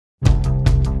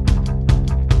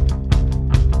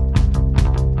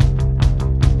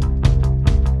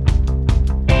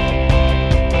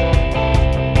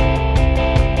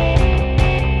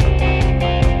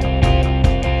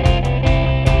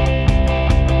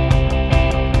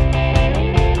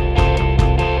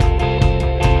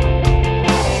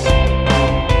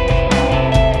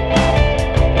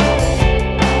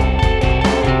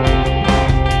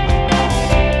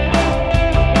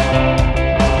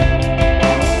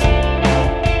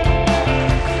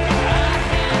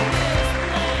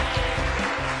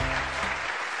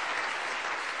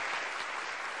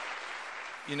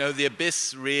know, the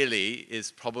abyss really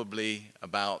is probably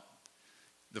about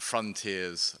the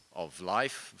frontiers of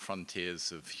life,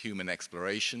 frontiers of human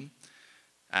exploration,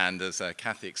 and as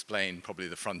Kathy explained, probably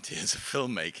the frontiers of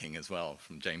filmmaking as well,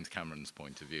 from James Cameron's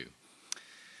point of view.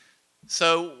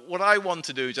 So what I want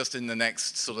to do just in the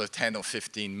next sort of 10 or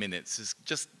 15 minutes is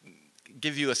just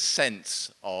give you a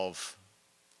sense of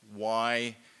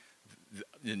why,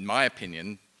 in my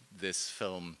opinion, this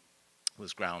film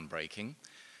was groundbreaking.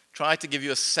 Try to give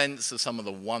you a sense of some of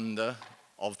the wonder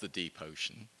of the deep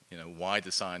ocean. You know, why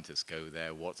do scientists go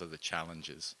there? What are the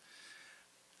challenges?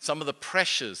 Some of the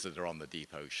pressures that are on the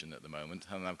deep ocean at the moment,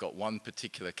 and I've got one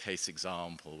particular case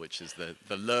example, which is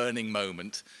the learning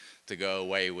moment to go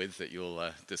away with that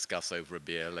you'll discuss over a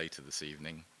beer later this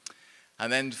evening.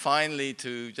 And then finally,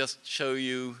 to just show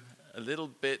you a little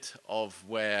bit of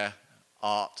where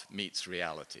art meets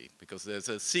reality, because there's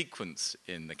a sequence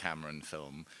in the Cameron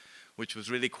film which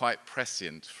was really quite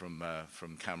prescient from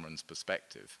Cameron's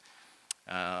perspective.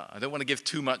 I don't want to give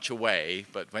too much away,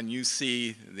 but when you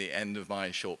see the end of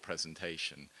my short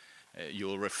presentation,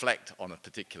 you'll reflect on a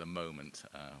particular moment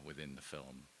within the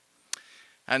film.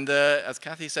 And as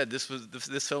Kathy said,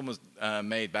 this film was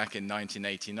made back in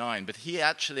 1989, but he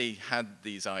actually had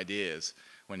these ideas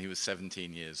when he was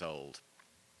 17 years old.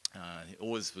 He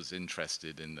always was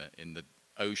interested in the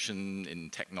ocean, in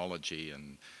technology,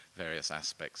 and various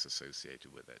aspects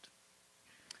associated with it.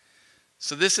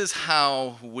 So this is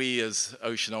how we as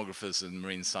oceanographers and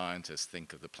marine scientists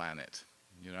think of the planet.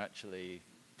 You're actually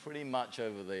pretty much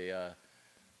over the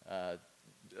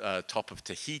top of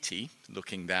Tahiti,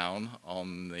 looking down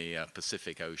on the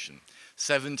Pacific Ocean.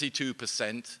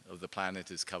 72% of the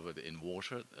planet is covered in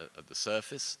water at the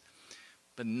surface,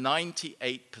 but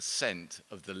 98%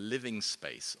 of the living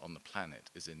space on the planet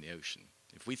is in the ocean.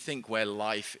 If we think where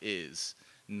life is,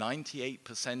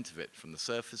 98% of it, from the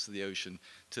surface of the ocean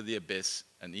to the abyss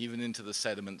and even into the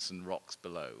sediments and rocks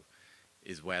below,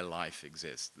 is where life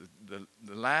exists. The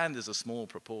land is a small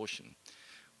proportion.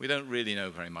 We don't really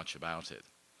know very much about it.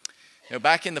 You know,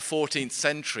 back in the 14th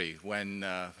century, when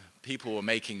people were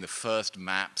making the first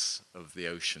maps of the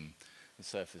ocean, the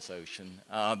surface ocean,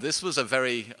 this was a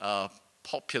very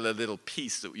popular little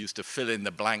piece that used to fill in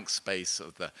the blank space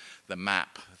of the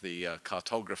map. The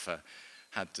cartographer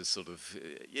had to sort of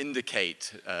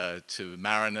indicate to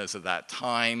mariners of that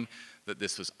time that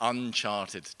this was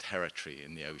uncharted territory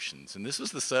in the oceans. And this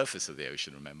was the surface of the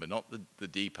ocean, remember, not the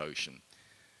deep ocean.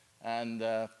 And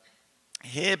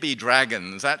Here Be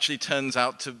Dragons actually turns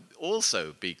out to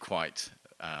also be quite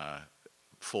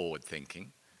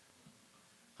forward-thinking.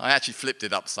 I actually flipped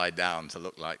it upside down to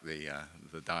look like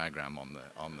the diagram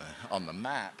on the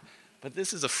map. But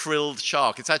this is a frilled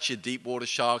shark. It's actually a deep water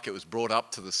shark. It was brought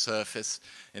up to the surface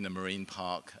in a marine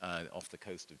park off the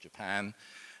coast of Japan.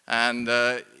 And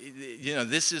you know,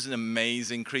 this is an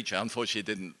amazing creature.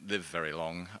 Unfortunately, it didn't live very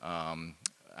long.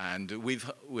 And we've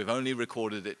only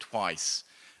recorded it twice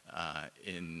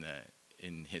in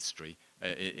history,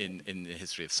 in the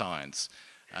history of science.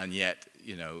 And yet,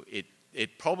 you know,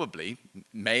 it probably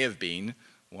may have been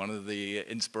one of the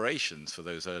inspirations for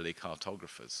those early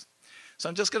cartographers. So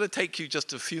I'm just going to take you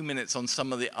just a few minutes on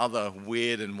some of the other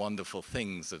weird and wonderful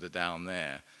things that are down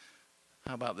there.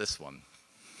 How about this one?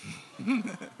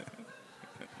 The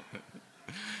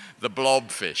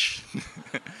blobfish.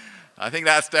 I think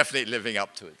that's definitely living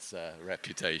up to its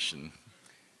reputation.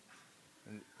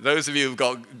 Those of you who've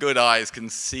got good eyes can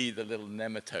see the little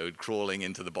nematode crawling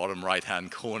into the bottom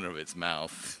right-hand corner of its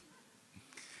mouth.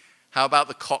 How about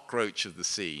the cockroach of the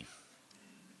sea?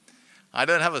 I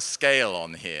don't have a scale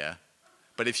on here,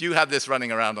 but if you had this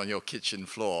running around on your kitchen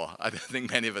floor, I don't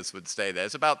think many of us would stay there.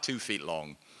 It's about 2 feet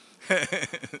long.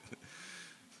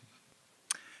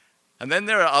 And then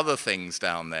there are other things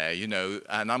down there, you know,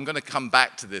 and I'm going to come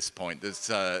back to this point.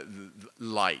 There's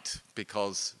light,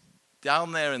 because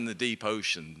down there in the deep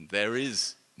ocean, there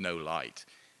is no light.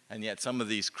 And yet some of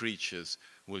these creatures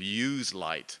will use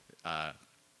light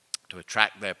to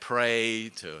attract their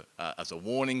prey, as a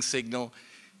warning signal,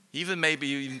 maybe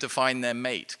even to find their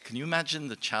mate. Can you imagine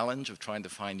the challenge of trying to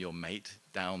find your mate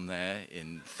down there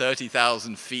in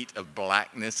 30,000 feet of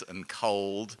blackness and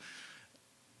cold?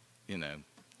 You know,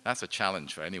 that's a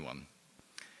challenge for anyone.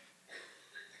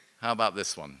 How about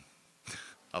this one?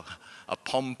 A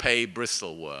Pompeii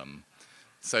bristleworm.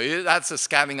 So that's a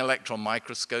scanning electron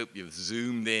microscope. You've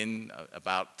zoomed in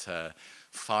about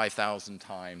 5,000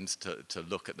 times to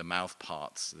look at the mouth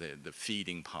parts, the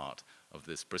feeding part of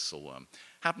this bristleworm.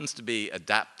 Happens to be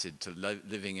adapted to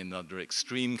living under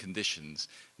extreme conditions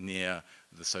near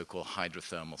the so-called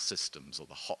hydrothermal systems, or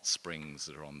the hot springs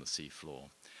that are on the seafloor.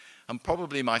 and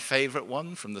probably my favorite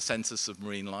one from the Census of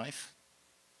Marine Life,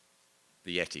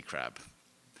 the Yeti crab.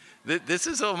 This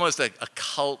is almost a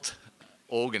cult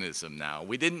organism now.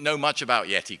 We didn't know much about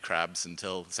Yeti crabs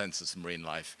until Census of Marine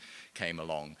Life came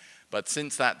along. But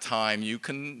since that time,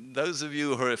 those of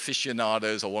you who are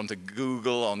aficionados or want to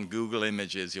Google on Google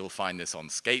Images, you'll find this on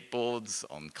skateboards,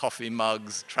 on coffee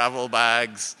mugs, travel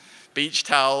bags, beach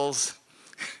towels.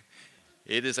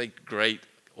 It is a great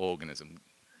organism.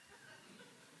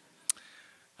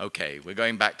 Okay, we're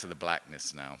going back to the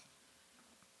blackness now.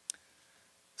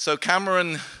 So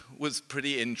Cameron was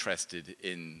pretty interested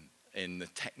in the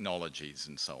technologies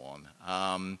and so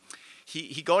on.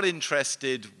 He got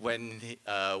interested when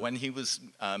he was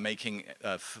making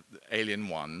Alien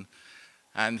 1,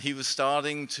 and he was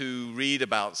starting to read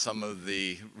about some of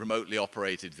the remotely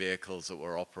operated vehicles that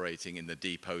were operating in the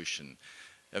deep ocean.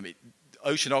 I mean,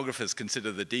 oceanographers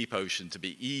consider the deep ocean to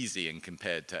be easy and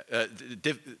compared to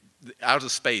outer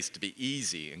space to be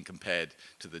easy and compared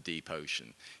to the deep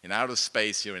ocean. In outer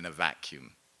space, you're in a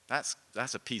vacuum. That's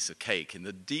a piece of cake. In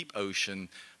the deep ocean,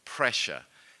 pressure,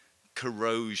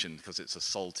 corrosion, because it's a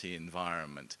salty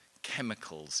environment,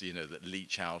 chemicals, you know, that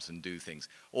leach out and do things,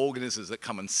 organisms that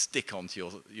come and stick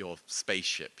onto your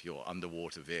spaceship, your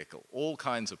underwater vehicle, all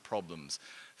kinds of problems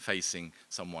facing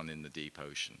someone in the deep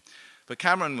ocean. But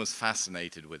Cameron was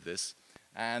fascinated with this,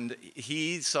 and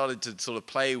he started to sort of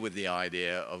play with the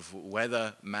idea of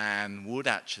whether man would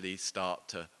actually start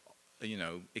to, you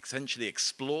know, essentially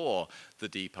explore the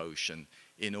deep ocean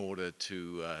in order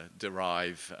to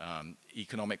derive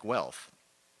economic wealth,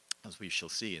 as we shall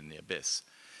see in the abyss.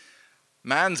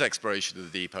 Man's exploration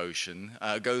of the deep ocean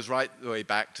goes right the way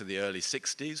back to the early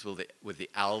 60s with the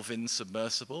Alvin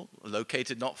submersible,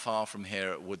 located not far from here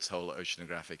at Woods Hole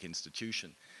Oceanographic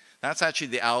Institution. That's actually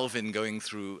the Alvin going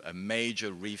through a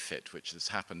major refit, which has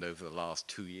happened over the last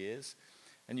 2 years.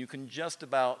 And you can just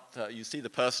about, you see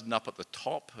the person up at the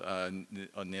top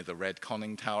near the red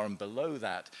conning tower, and below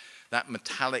that, that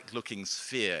metallic-looking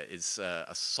sphere is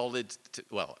a solid,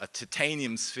 well, a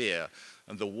titanium sphere,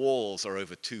 and the walls are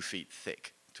over 2 feet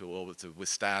thick to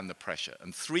withstand the pressure.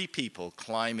 And 3 people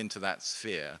climb into that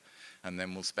sphere, and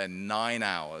then we'll spend 9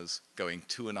 hours going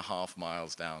 2.5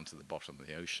 miles down to the bottom of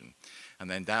the ocean. And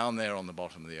then down there on the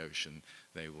bottom of the ocean,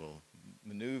 they will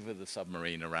maneuver the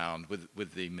submarine around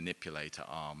with the manipulator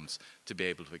arms to be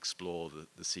able to explore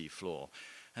the sea floor.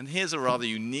 And here's a rather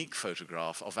unique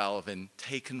photograph of Alvin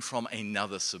taken from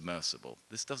another submersible.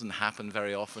 This doesn't happen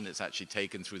very often. It's actually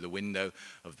taken through the window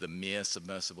of the Mir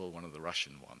submersible, one of the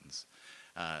Russian ones,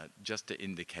 just to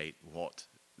indicate what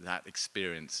that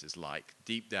experience is like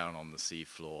deep down on the sea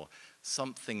floor,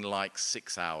 something like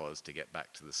 6 hours to get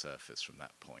back to the surface from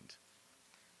that point.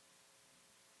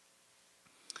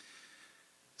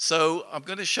 So I'm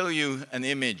going to show you an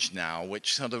image now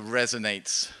which sort of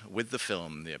resonates with the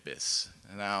film, The Abyss.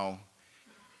 Now,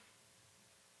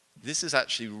 this is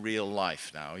actually real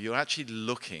life now. You're actually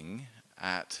looking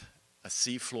at a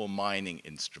seafloor mining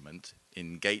instrument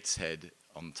in Gateshead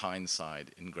on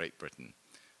Tyneside in Great Britain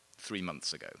 3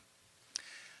 months ago.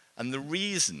 And the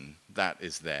reason that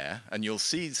is there, and you'll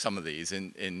see some of these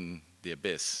in The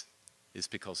Abyss, is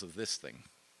because of this thing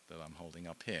that I'm holding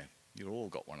up here. You've all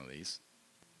got one of these.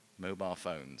 Mobile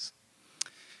phones.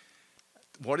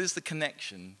 What is the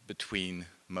connection between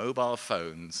mobile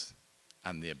phones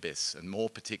and the abyss, and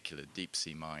more particular, deep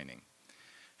sea mining?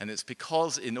 And it's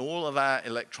because in all of our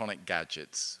electronic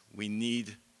gadgets, we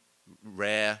need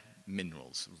rare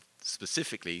minerals,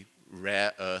 specifically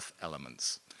rare earth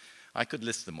elements. I could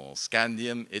list them all: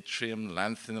 scandium, yttrium,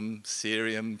 lanthanum,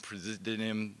 cerium,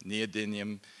 praseodymium,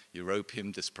 neodymium,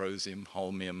 europium, dysprosium,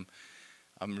 holmium.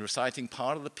 I'm reciting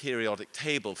part of the periodic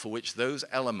table for which those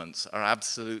elements are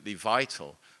absolutely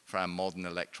vital for our modern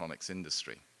electronics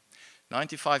industry.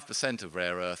 95% of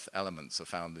rare earth elements are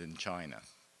found in China.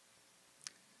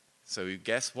 So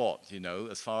guess what? You know,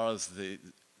 as far as the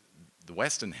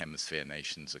Western Hemisphere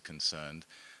nations are concerned,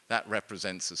 that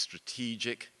represents a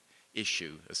strategic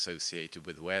issue associated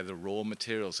with where the raw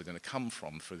materials are going to come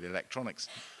from for the electronics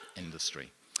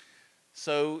industry.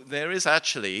 So there is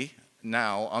actually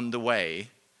now underway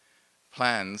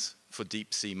plans for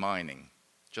deep sea mining.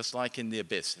 Just like in the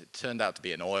abyss, it turned out to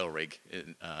be an oil rig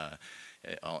in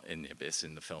the abyss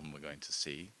in the film we're going to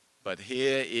see. But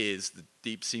here is the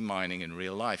deep sea mining in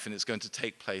real life, and it's going to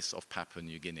take place off Papua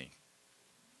New Guinea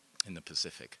in the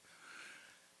Pacific.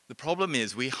 The problem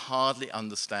is we hardly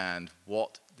understand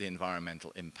what the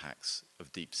environmental impacts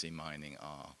of deep sea mining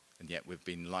are, and yet we've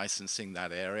been licensing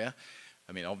that area.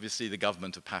 I mean, obviously the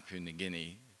government of Papua New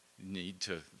Guinea need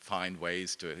to find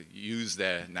ways to use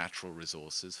their natural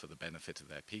resources for the benefit of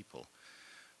their people.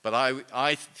 But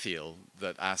I feel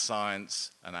that our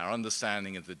science and our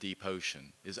understanding of the deep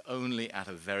ocean is only at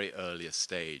a very earlier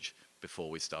stage before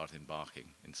we start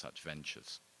embarking in such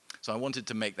ventures. So I wanted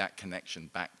to make that connection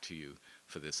back to you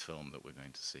for this film that we're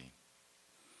going to see.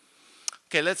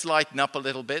 Okay, let's lighten up a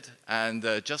little bit and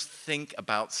just think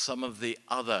about some of the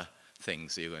other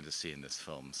things that you're going to see in this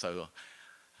film. So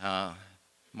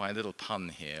my little pun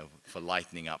here for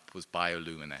lightening up was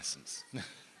bioluminescence.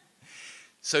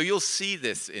 So you'll see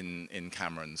this in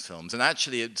Cameron's films, and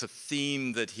actually it's a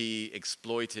theme that he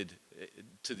exploited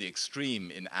to the extreme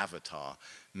in Avatar.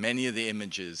 Many of the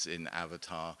images in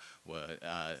Avatar were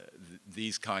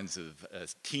these kinds of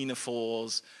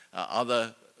ctenophores,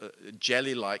 other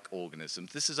jelly-like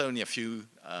organisms. This is only a few,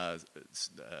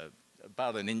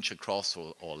 about an inch across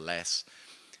or less,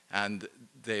 and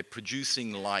they're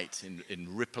producing light in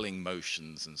rippling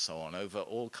motions and so on over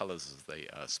all colors of the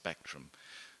spectrum.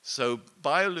 So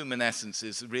bioluminescence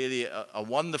is really a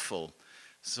wonderful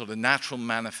sort of natural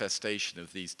manifestation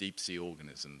of these deep sea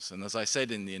organisms. And as I said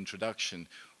in the introduction,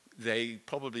 they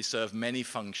probably serve many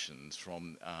functions,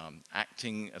 from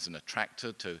acting as an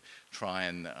attractor to try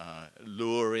and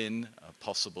lure in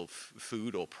possible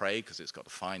food or prey, because it's got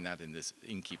to find that in this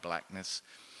inky blackness,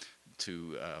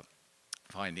 to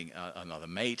finding another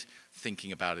mate,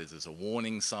 thinking about it as a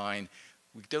warning sign.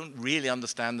 We don't really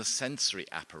understand the sensory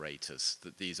apparatus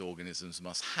that these organisms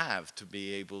must have to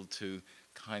be able to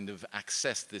kind of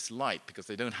access this light, because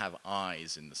they don't have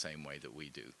eyes in the same way that we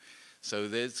do. So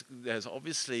there's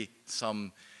obviously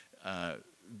some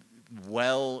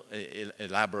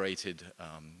well-elaborated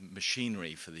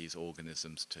machinery for these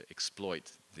organisms to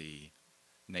exploit the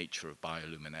nature of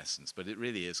bioluminescence, but it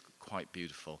really is quite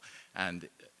beautiful, and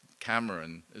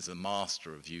Cameron is a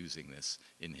master of using this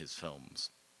in his films.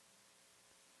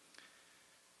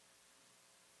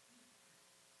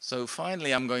 So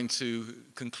finally, I'm going to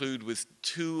conclude with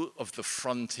two of the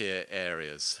frontier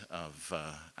areas of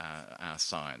our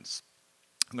science.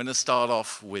 I'm going to start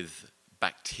off with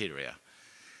bacteria.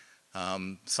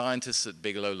 Scientists at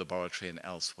Bigelow Laboratory and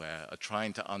elsewhere are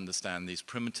trying to understand these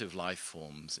primitive life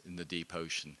forms in the deep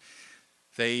ocean.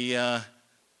 They've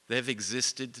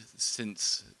existed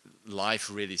since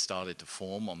life really started to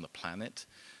form on the planet.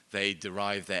 They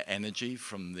derive their energy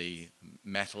from the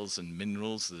metals and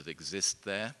minerals that exist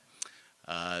there.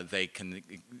 They can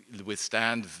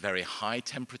withstand very high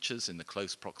temperatures in the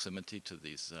close proximity to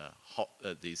these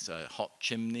hot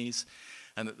chimneys.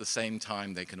 And at the same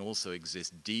time, they can also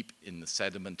exist deep in the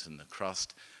sediment and the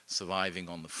crust, surviving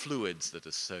on the fluids that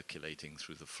are circulating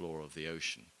through the floor of the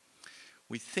ocean.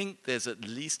 We think there's at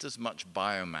least as much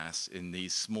biomass in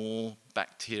these small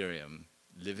bacterium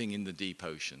living in the deep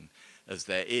ocean as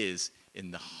there is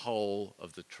in the whole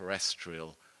of the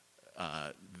terrestrial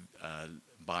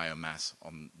biomass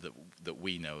that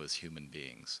we know as human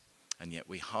beings. And yet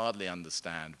we hardly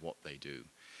understand what they do.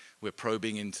 We're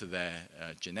probing into their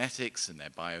genetics and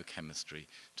their biochemistry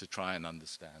to try and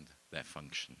understand their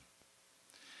function.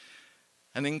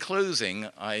 And in closing,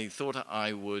 I thought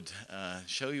I would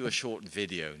show you a short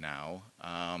video now.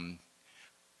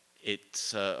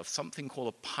 It's of something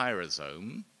called a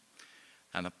pyrosome.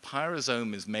 And a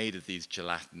pyrosome is made of these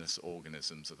gelatinous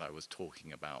organisms that I was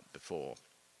talking about before.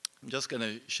 I'm just going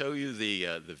to show you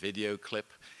the video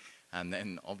clip, and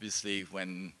then obviously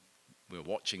when we're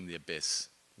watching The Abyss,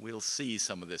 we'll see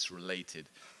some of this related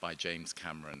by James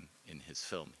Cameron in his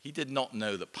film. He did not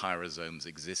know that pyrosomes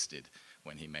existed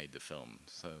when he made the film,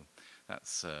 so that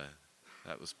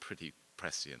was pretty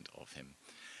prescient of him.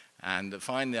 And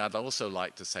finally, I'd also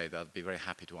like to say that I'd be very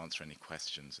happy to answer any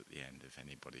questions at the end if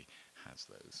anybody has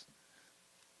those.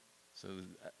 So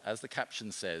as the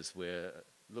caption says, we're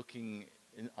looking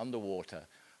underwater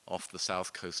off the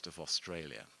south coast of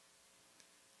Australia.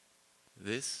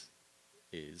 This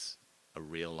is a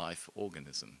real-life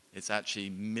organism. It's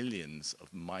actually millions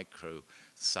of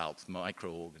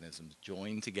microorganisms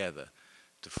joined together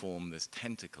to form this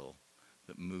tentacle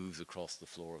that moves across the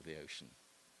floor of the ocean.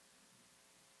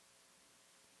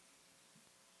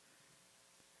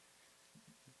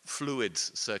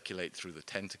 Fluids circulate through the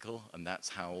tentacle, and that's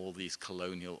how all these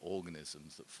colonial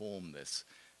organisms that form this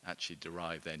actually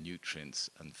derive their nutrients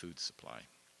and food supply.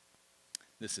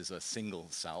 This is a single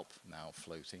salp now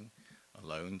floating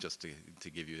alone, just to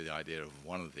give you the idea of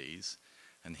one of these.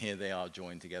 And here they are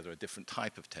joined together, a different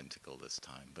type of tentacle this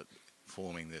time, but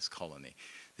forming this colony.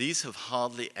 These have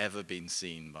hardly ever been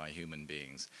seen by human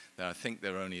beings. I think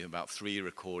there are only about 3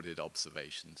 recorded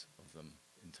observations of them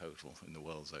in total in the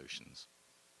world's oceans.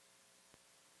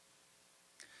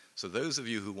 So those of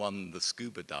you who won the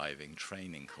scuba diving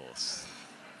training course,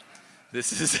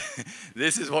 this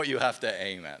is what you have to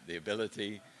aim at, the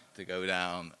ability to go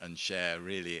down and share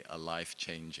really a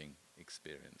life-changing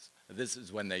experience. This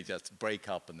is when they just break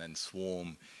up and then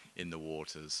swarm in the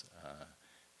waters,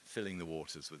 filling the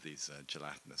waters with these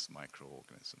gelatinous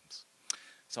microorganisms.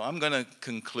 So I'm going to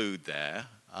conclude there.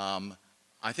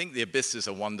 I think The Abyss is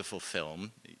a wonderful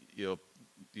film. You're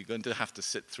going to have to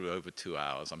sit through over 2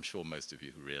 hours. I'm sure most of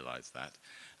you realize that.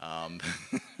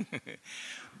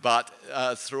 But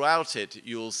throughout it,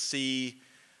 you'll see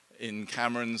in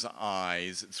Cameron's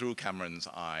eyes, through Cameron's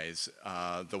eyes,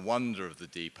 the wonder of the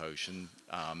deep ocean,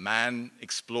 man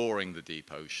exploring the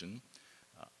deep ocean.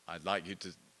 I'd like you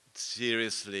to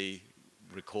seriously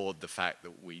record the fact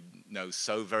that we know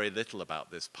so very little about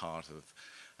this part of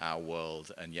our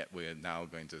world, and yet we're now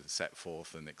going to set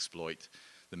forth and exploit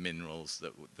the minerals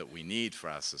that we need for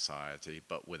our society,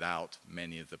 but without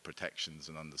many of the protections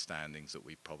and understandings that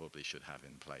we probably should have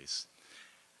in place.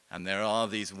 And there are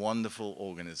these wonderful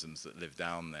organisms that live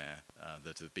down there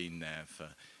that have been there for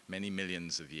many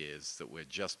millions of years that we're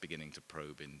just beginning to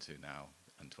probe into now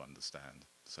and to understand.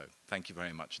 So thank you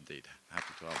very much indeed.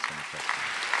 Happy to answer any questions.